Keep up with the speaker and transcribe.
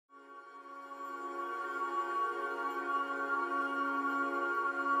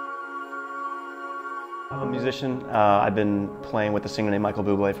I'm a musician. I've been playing with a singer named Michael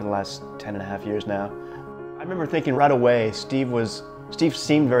Bublé for the last 10.5 years now. I remember thinking right away, Steve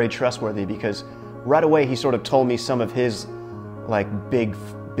seemed very trustworthy because right away he sort of told me some of his like big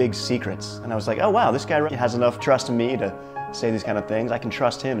secrets. And I was like, oh wow, this guy really has enough trust in me to say these kind of things. I can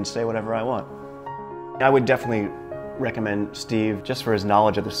trust him and say whatever I want. I would definitely recommend Steve just for his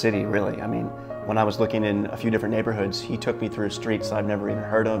knowledge of the city, really. I mean, when I was looking in a few different neighborhoods, he took me through streets that I've never even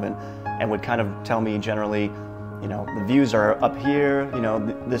heard of and would kind of tell me generally, you know, the views are up here, you know,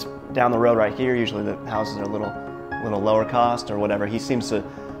 this down the road right here, usually the houses are a little lower cost or whatever. He seems to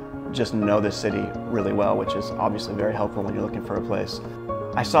just know this city really well, which is obviously very helpful when you're looking for a place.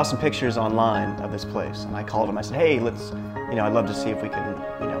 I saw some pictures online of this place and I called him. I said, hey, I'd love to see if we can,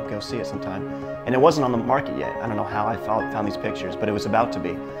 go see it sometime. And it wasn't on the market yet. I don't know how I found these pictures, but it was about to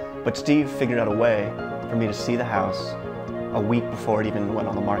be. But Steve figured out a way for me to see the house a week before it even went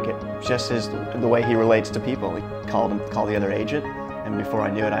on the market. Just the way he relates to people. He called the other agent, and before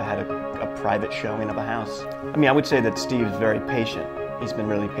I knew it, I had a private showing of a house. I mean, I would say that Steve's very patient. He's been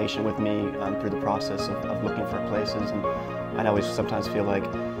really patient with me through the process of looking for places, and I'd always sometimes feel like,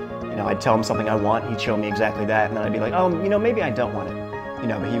 I'd tell him something I want, he'd show me exactly that, and then I'd be like, oh, maybe I don't want it.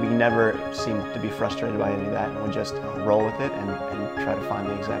 But he never seemed to be frustrated by any of that and would just roll with it and try to find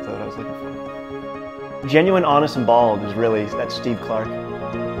me exactly what I was looking for. Genuine, honest, and bald is really, that's Steve Clark.